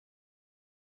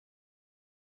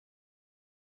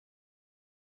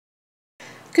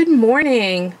Good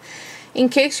morning. In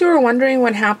case you were wondering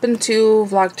what happened to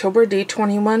Vlogtober Day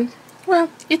 21, well,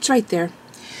 it's right there.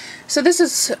 So this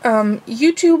is,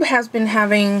 YouTube has been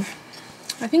having,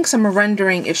 I think, some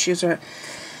rendering issues, or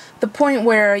the point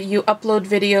where you upload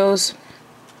videos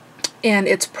and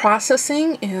it's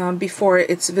processing before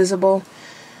it's visible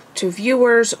to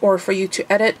viewers or for you to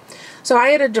edit. So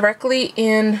I edit directly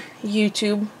in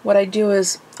YouTube. What I do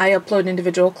is I upload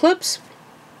individual clips,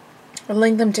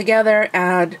 link them together,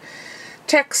 add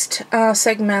text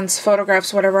segments,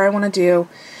 photographs, whatever I want to do.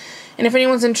 And if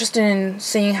anyone's interested in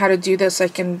seeing how to do this, I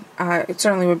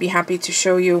certainly would be happy to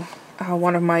show you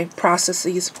one of my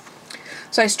processes.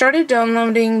 So I started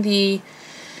downloading the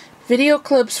video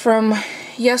clips from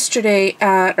yesterday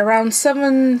at around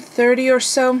 7:30 or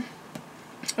so.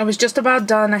 I was just about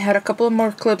done. I had a couple of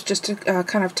more clips just to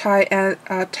kind of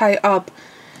tie up.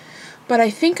 But I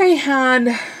think I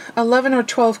had 11 or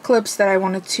 12 clips that I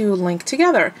wanted to link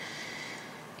together.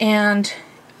 And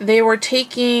they were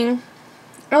taking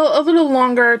a little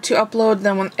longer to upload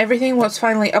than when everything was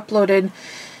finally uploaded.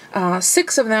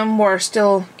 6 of them were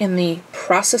still in the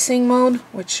processing mode,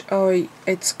 which,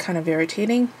 it's kind of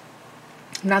irritating.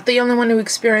 I'm not the only one who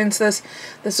experienced this.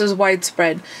 This is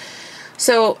widespread.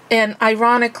 So, and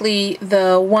ironically,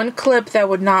 the one clip that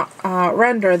would not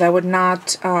render, that would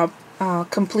not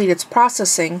complete its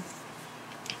processing,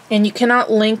 and you cannot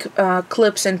link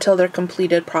clips until they're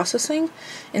completed processing,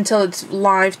 until it's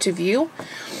live to view,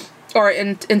 or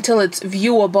until it's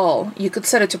viewable. You could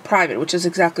set it to private, which is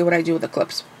exactly what I do with the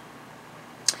clips.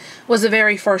 Was the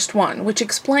very first one, which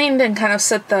explained and kind of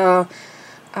set the,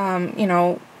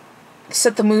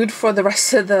 set the mood for the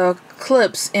rest of the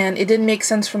clips, and it didn't make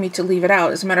sense for me to leave it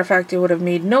out. As a matter of fact, it would have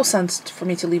made no sense for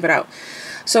me to leave it out.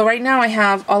 So right now I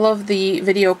have all of the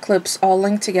video clips all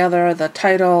linked together, the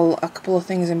title, a couple of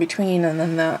things in between, and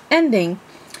then the ending.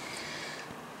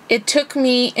 It took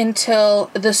me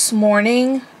until this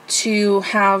morning to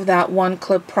have that one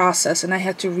clip process, and I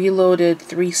had to reload it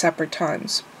 3 separate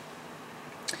times.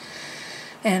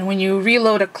 And when you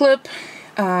reload a clip,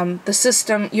 the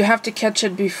system, you have to catch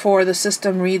it before the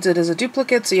system reads it as a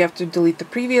duplicate, so you have to delete the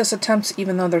previous attempts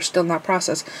even though they're still not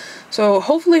processed. So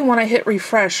hopefully when I hit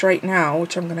refresh right now,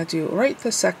 which I'm going to do right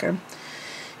this second,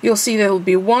 you'll see there will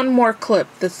be one more clip.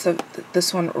 That's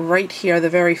this one right here, the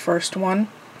very first one.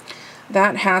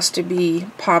 That has to be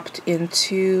popped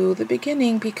into the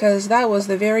beginning because that was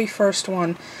the very first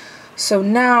one. So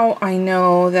now I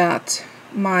know that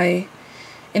my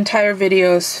entire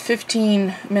video is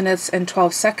 15 minutes and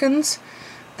 12 seconds.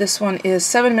 This one is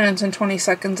 7 minutes and 20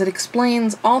 seconds. It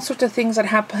explains all sorts of things that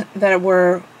happened that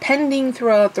were pending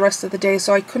throughout the rest of the day,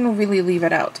 so I couldn't really leave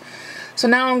it out. So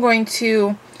now I'm going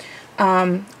to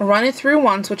run it through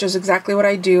once, which is exactly what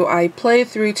I do. I play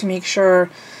through to make sure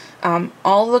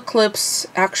all the clips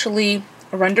actually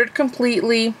rendered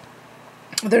completely.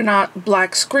 They're not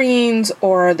black screens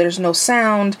or there's no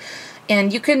sound,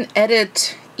 and you can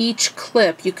edit each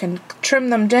clip. You can trim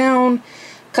them down,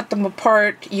 cut them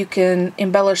apart, you can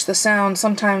embellish the sound.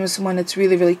 Sometimes when it's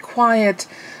really, really quiet,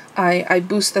 I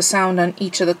boost the sound on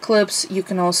each of the clips. You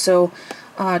can also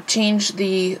change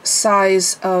the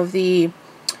size of the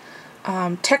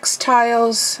text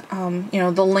tiles,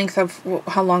 the length of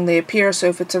how long they appear. So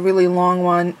if it's a really long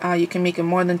one, you can make it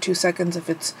more than 2 seconds.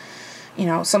 If it's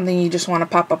something you just want to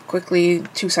pop up quickly,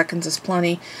 2 seconds is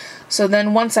plenty. So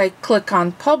then once I click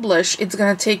on publish, it's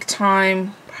going to take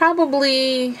time,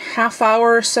 probably half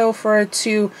hour or so for it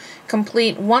to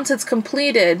complete. Once it's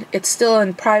completed, it's still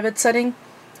in private setting.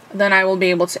 Then I will be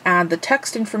able to add the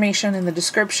text information in the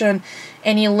description,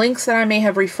 any links that I may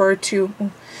have referred to,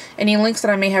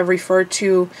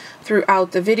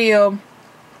 throughout the video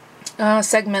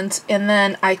segments, and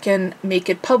then I can make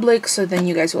it public so then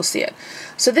you guys will see it.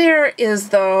 So there is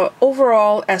the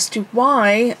overall as to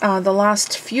why the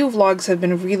last few vlogs have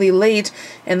been really late,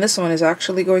 and this one is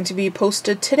actually going to be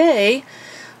posted today,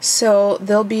 so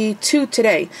there'll be 2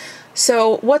 today.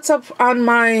 So what's up on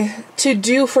my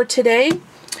to-do for today?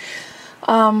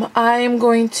 I am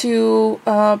going to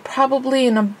probably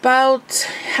in about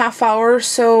half hour or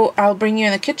so, I'll bring you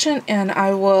in the kitchen and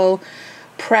I will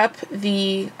prep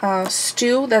the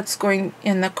stew that's going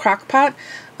in the crock pot.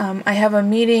 I have a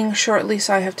meeting shortly,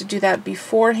 so I have to do that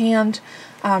beforehand.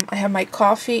 I have my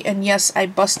coffee, and yes, I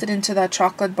busted into that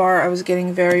chocolate bar. I was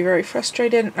getting very, very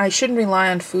frustrated. I shouldn't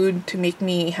rely on food to make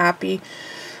me happy,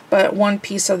 but one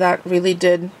piece of that really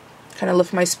did kind of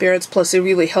lift my spirits. Plus, it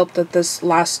really helped that this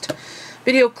last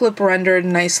video clip rendered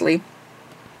nicely.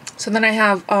 So then I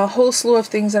have a whole slew of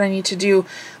things that I need to do,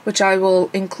 which I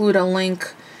will include a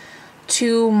link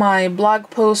to my blog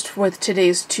post with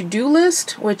today's to-do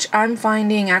list, which I'm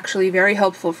finding actually very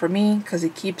helpful for me because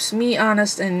it keeps me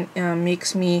honest and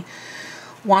makes me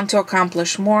want to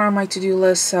accomplish more on my to-do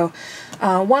list. So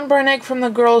one burnt egg from the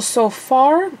girls so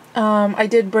far. I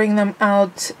did bring them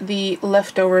out the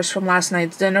leftovers from last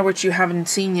night's dinner, which you haven't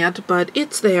seen yet, but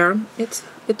it's there. It's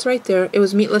right there. It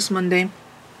was Meatless Monday.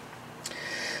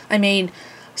 I made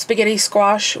spaghetti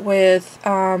squash with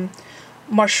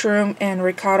mushroom and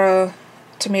ricotta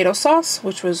tomato sauce,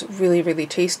 which was really, really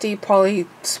tasty. Paulie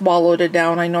swallowed it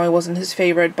down. I know it wasn't his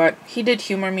favorite, but he did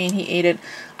humor me and he ate it.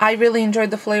 I really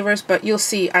enjoyed the flavors, but you'll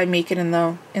see I make it in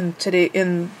the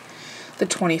 21st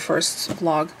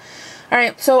vlog. All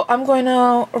right, so I'm going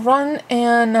to run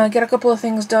and get a couple of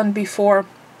things done before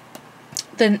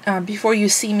you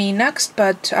see me next.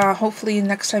 But hopefully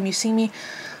next time you see me,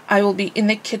 I will be in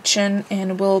the kitchen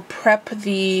and we'll prep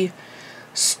the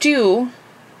stew,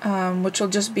 which will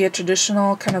just be a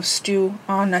traditional kind of stew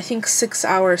on, I think,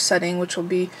 6-hour setting, which will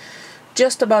be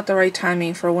just about the right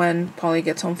timing for when Paulie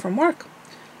gets home from work.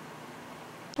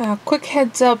 Quick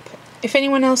heads up, if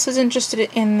anyone else is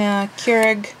interested in the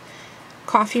Keurig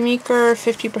coffee maker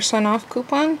 50% off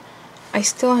coupon, I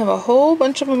still have a whole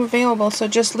bunch of them available, so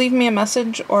just leave me a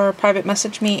message or private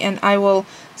message me and I will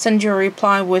send you a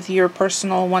reply with your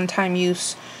personal one-time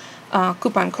use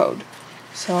coupon code.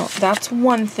 So that's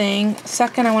one thing.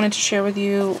 Second, I wanted to share with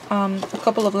you a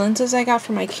couple of lenses I got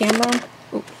for my camera.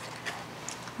 Ooh,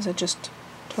 I just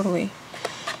totally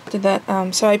did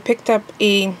that. So I picked up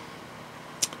a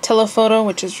telephoto,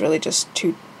 which is really just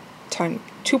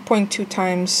 2.2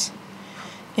 times,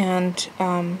 and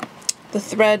the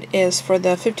thread is for the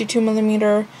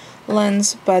 52mm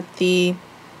lens, but the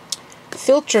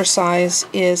filter size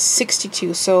is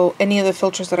 62, so any of the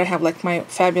filters that I have, like my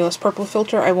fabulous purple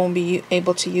filter, I won't be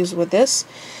able to use with this.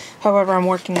 However, I'm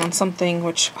working on something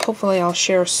which hopefully I'll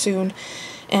share soon,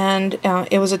 and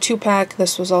it was a 2-pack.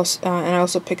 This was also, and I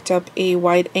also picked up a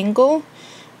wide angle,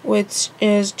 which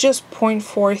is just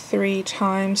 0.43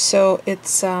 times, so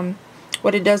it's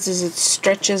what it does is it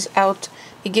stretches out.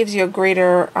 It gives you a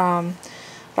greater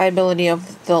viability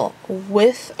of the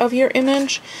width of your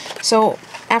image. So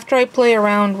after I play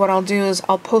around, what I'll do is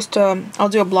I'll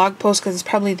do a blog post because it's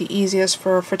probably the easiest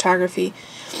for photography.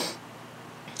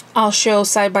 I'll show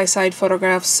side-by-side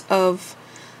photographs of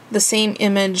the same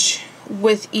image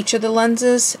with each of the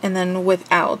lenses and then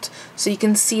without, so you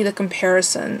can see the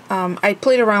comparison. I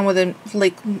played around with it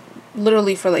like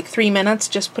literally for like 3 minutes,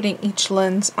 just putting each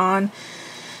lens on,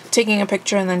 taking a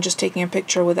picture, and then just taking a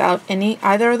picture without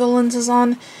either of the lenses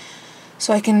on,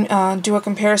 so I can do a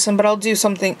comparison. But I'll do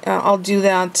something, I'll do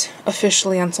that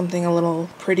officially on something a little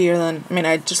prettier than, I mean,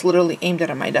 I just literally aimed it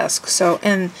at my desk. So,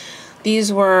 and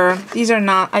these are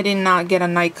not, I did not get a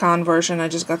Nikon version, I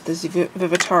just got this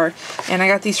Vivitar, and I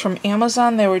got these from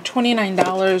Amazon. They were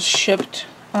 $29 shipped,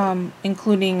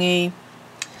 including a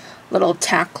little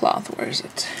tack cloth. Where is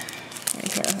it?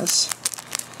 Right here, this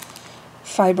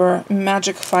fiber,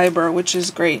 magic fiber, which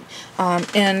is great.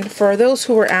 And for those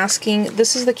who were asking,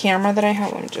 this is the camera that I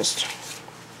have.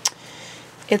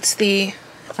 It's the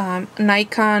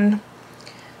Nikon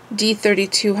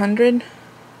D3200.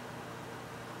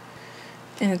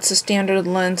 And it's a standard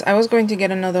lens. I was going to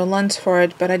get another lens for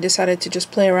it, but I decided to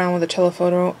just play around with the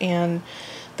telephoto and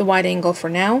the wide angle for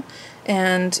now.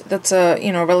 And that's a,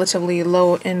 relatively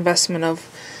low investment of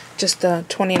just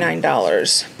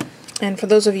 $29. And for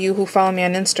those of you who follow me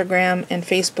on Instagram and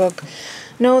Facebook,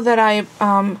 know that I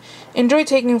enjoy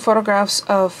taking photographs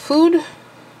of food.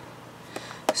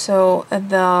 So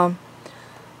the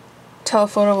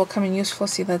telephoto will come in useful.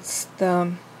 See, that's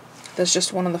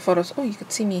just one of the photos. Oh, you can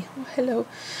see me. Oh, hello.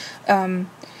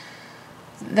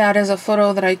 That is a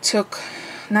photo that I took,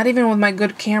 not even with my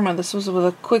good camera. This was with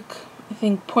a quick, I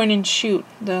think, point and shoot.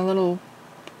 The little,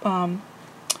 I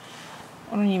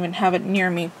don't even have it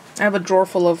near me. I have a drawer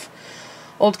full of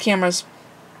old cameras.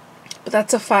 But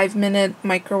that's a 5-minute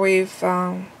microwave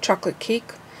chocolate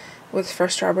cake with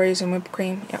fresh strawberries and whipped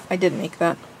cream. Yeah, I did make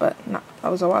that, but that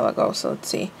was a while ago, so let's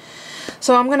see.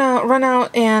 So I'm gonna run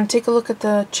out and take a look at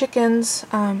the chickens.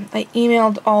 I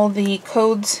emailed all the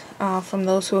codes from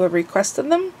those who have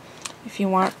requested them. If you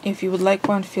would like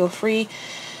one, feel free.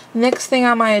 Next thing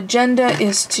on my agenda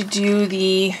is to do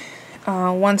the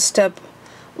one-step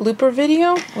looper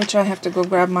video, which I have to go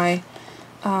grab my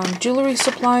jewelry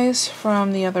supplies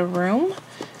from the other room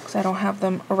because I don't have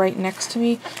them right next to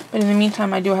me. But in the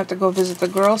meantime, I do have to go visit the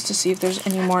girls to see if there's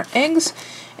any more eggs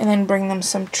and then bring them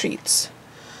some treats.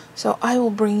 So I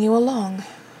will bring you along.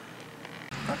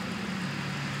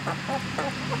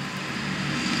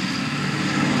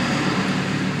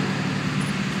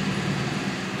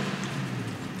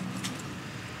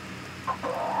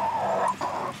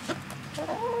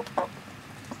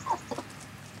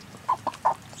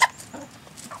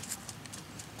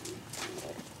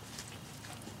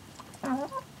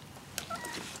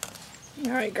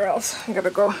 Alright girls, I gotta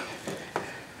go.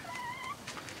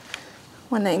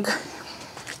 One egg.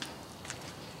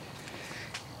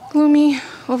 Gloomy,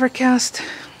 overcast,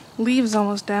 leaves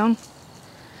almost down.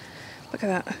 Look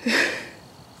at that.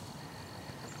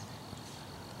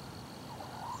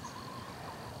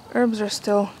 Herbs are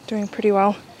still doing pretty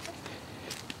well.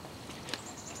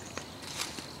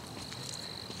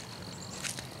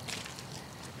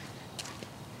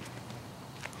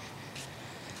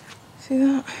 See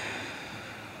that?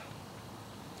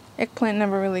 Eggplant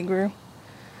never really grew,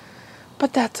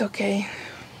 but that's okay.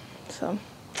 So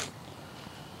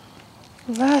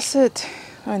that's it.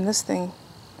 Oh, and this thing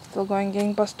still going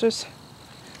gangbusters.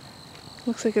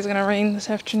 Looks like it's gonna rain this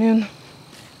afternoon.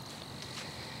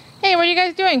 Hey, what are you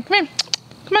guys doing? Come here.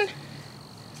 Come on.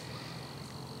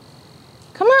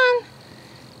 Come on.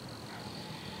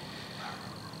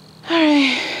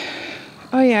 Alright.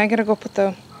 Oh yeah, I gotta go put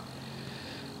the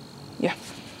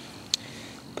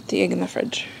egg in the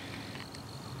fridge.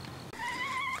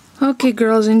 Okay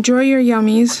girls, enjoy your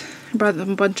yummies. I brought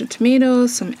them a bunch of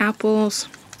tomatoes, some apples.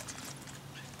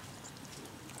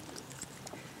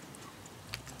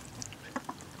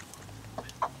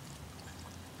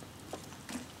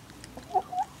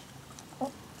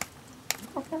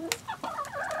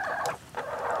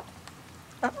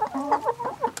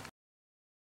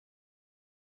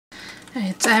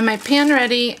 Alright, so I have my pan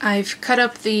ready. I've cut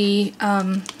up the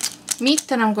meat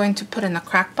that I'm going to put in the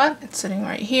crock pot. It's sitting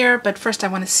right here, but first I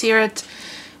want to sear it,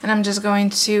 and I'm just going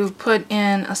to put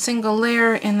in a single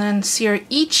layer and then sear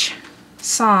each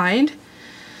side.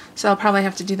 So I'll probably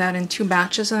have to do that in 2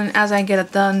 batches, and then as I get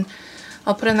it done,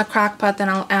 I'll put in the crock pot, then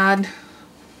I'll add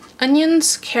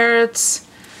onions, carrots,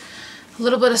 a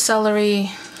little bit of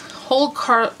celery, whole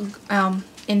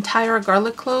entire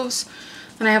garlic cloves,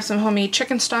 and I have some homemade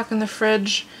chicken stock in the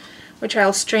fridge, which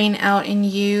I'll strain out and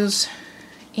use.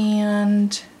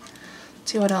 And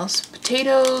let's see what else.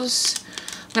 Potatoes.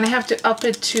 I'm going to have to up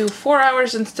it to 4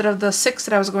 hours instead of the 6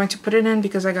 that I was going to put it in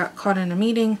because I got caught in a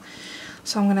meeting.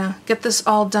 So I'm going to get this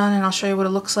all done and I'll show you what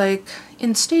it looks like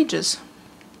in stages.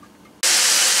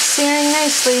 Searing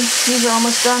nicely. These are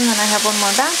almost done, then I have one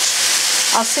more batch.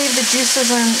 I'll save the juices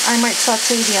and I might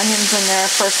saute the onions in there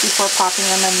first before popping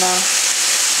them in the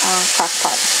crock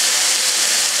pot.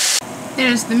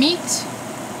 There's the meat.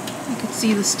 You can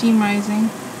see the steam rising.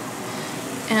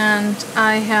 And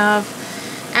I have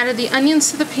added the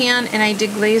onions to the pan and I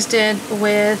deglazed it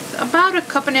with about 1.5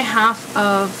 cups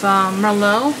of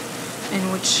Merlot,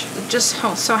 in which it just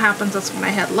so happens that's what I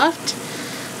had left.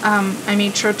 I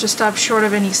made sure to stop short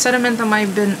of any sediment that might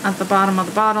have been at the bottom of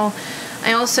the bottle.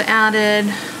 I also added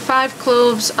 5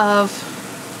 cloves of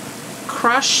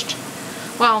crushed,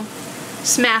 well,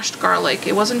 smashed garlic.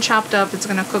 It wasn't chopped up, it's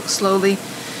going to cook slowly.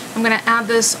 I'm going to add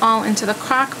this all into the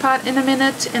crock pot in a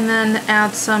minute and then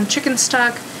add some chicken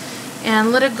stock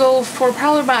and let it go for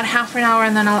probably about ½ an hour,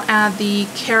 and then I'll add the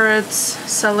carrots,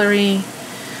 celery,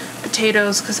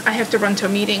 potatoes, because I have to run to a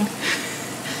meeting.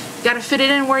 You gotta fit it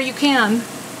in where you can.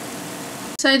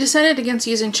 So I decided against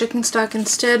using chicken stock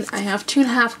instead. I have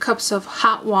 2.5 cups of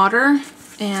hot water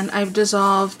and I've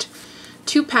dissolved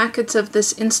 2 packets of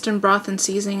this instant broth and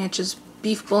seasoning, which is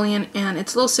beef bouillon, and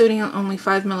it's low sodium, only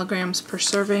 5 milligrams per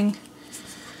serving.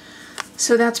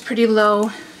 So that's pretty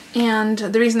low. And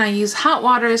the reason I use hot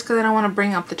water is because I don't want to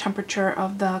bring up the temperature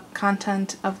of the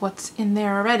content of what's in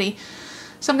there already.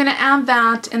 So I'm going to add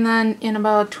that, and then in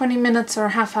about 20 minutes or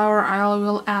 ½ hour I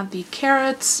will add the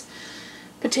carrots,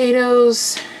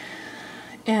 potatoes,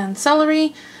 and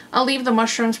celery. I'll leave the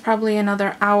mushrooms probably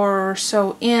another hour or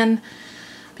so in,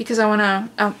 because I want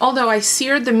to, although I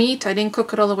seared the meat, I didn't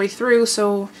cook it all the way through,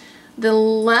 so the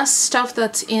less stuff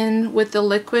that's in with the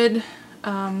liquid,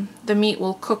 the meat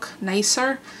will cook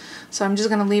nicer. So I'm just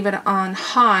going to leave it on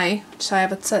high, so I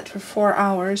have it set for 4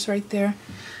 hours right there.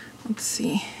 Let's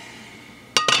see.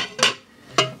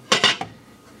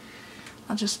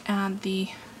 I'll just add the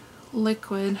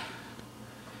liquid.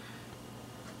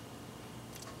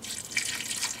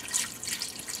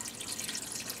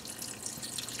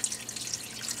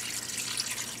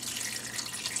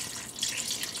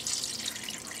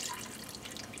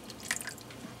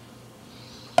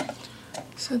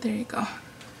 So there you go.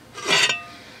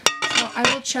 So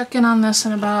I will check in on this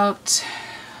in about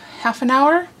 ½ an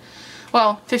hour.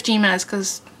 Well, 15 minutes,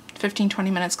 because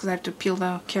 15-20 minutes, because I have to peel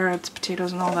the carrots,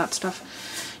 potatoes, and all that stuff.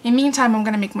 In the meantime, I'm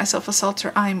going to make myself a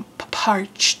seltzer. I'm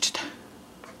parched.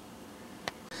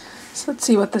 So let's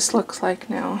see what this looks like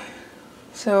now.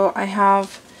 So I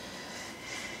have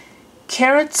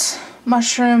carrots,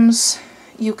 mushrooms,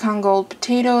 Yukon Gold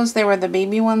potatoes. They were the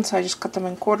baby ones, so I just cut them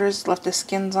in quarters, left the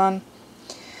skins on.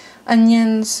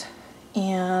 Onions,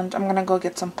 and I'm gonna go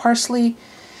get some parsley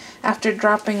after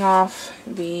dropping off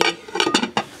the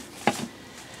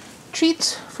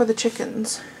treats for the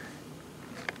chickens.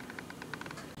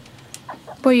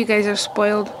 Boy, you guys are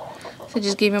spoiled. So I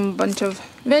just gave him a bunch of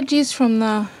veggies from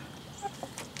the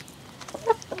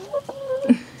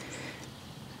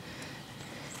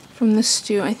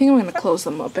stew. I think I'm gonna close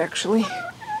them up actually,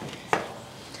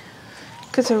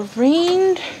 because it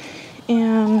rained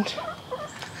and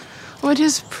oh, it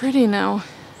is pretty now.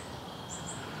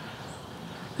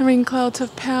 The rain clouds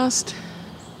have passed.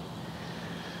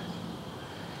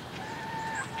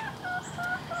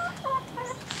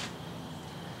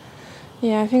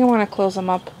 Yeah, I think I want to close them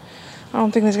up. I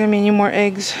don't think there's going to be any more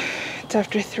eggs. It's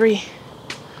after 3.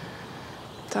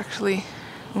 It's actually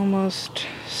almost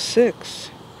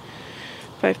 6.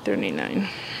 5:39.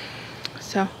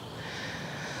 So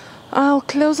I'll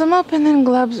close them up and then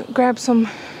grab some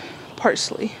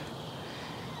parsley.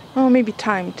 Oh, maybe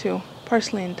thyme too.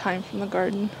 Parsley and thyme from the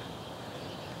garden.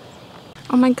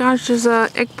 Oh my gosh, there's a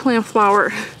eggplant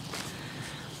flower.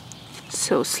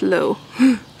 So slow.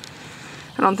 I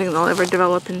don't think they'll ever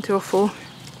develop into a full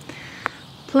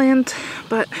plant,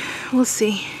 but we'll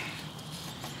see.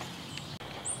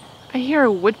 I hear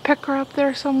a woodpecker up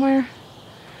there somewhere.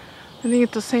 I think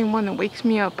it's the same one that wakes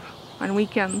me up on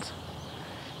weekends.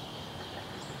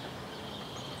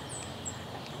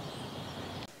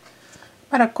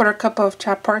 About a 1/4 cup of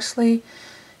chopped parsley,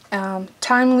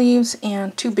 thyme leaves,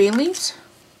 and 2 bay leaves.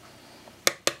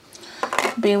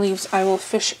 Bay leaves I will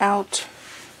fish out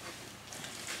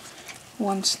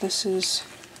once this is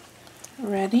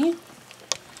ready.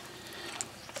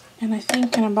 And I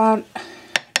think in about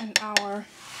an hour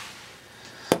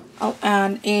I'll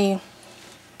add a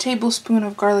tablespoon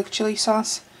of garlic chili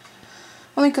sauce,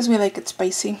 only because we like it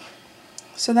spicy.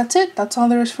 So that's it. That's all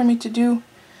there is for me to do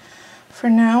for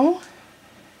now.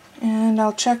 And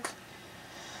I'll check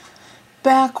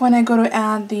back when I go to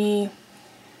add the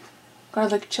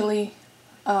garlic chili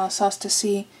sauce to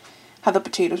see how the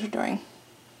potatoes are doing.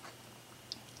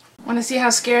 Want to see how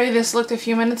scary this looked a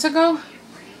few minutes ago?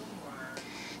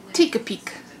 Take a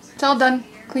peek. It's all done,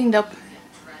 cleaned up.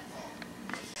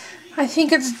 I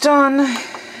think it's done,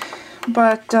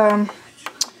 but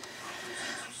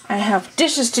I have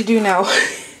dishes to do now.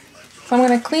 So I'm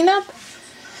going to clean up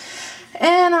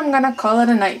and I'm going to call it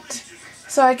a night.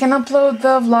 So I can upload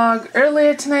the vlog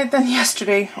earlier tonight than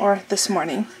yesterday or this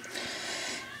morning.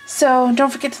 So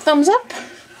don't forget to thumbs up.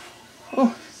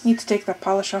 Oh, need to take that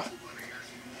polish off.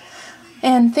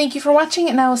 And thank you for watching,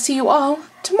 and I will see you all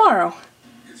tomorrow.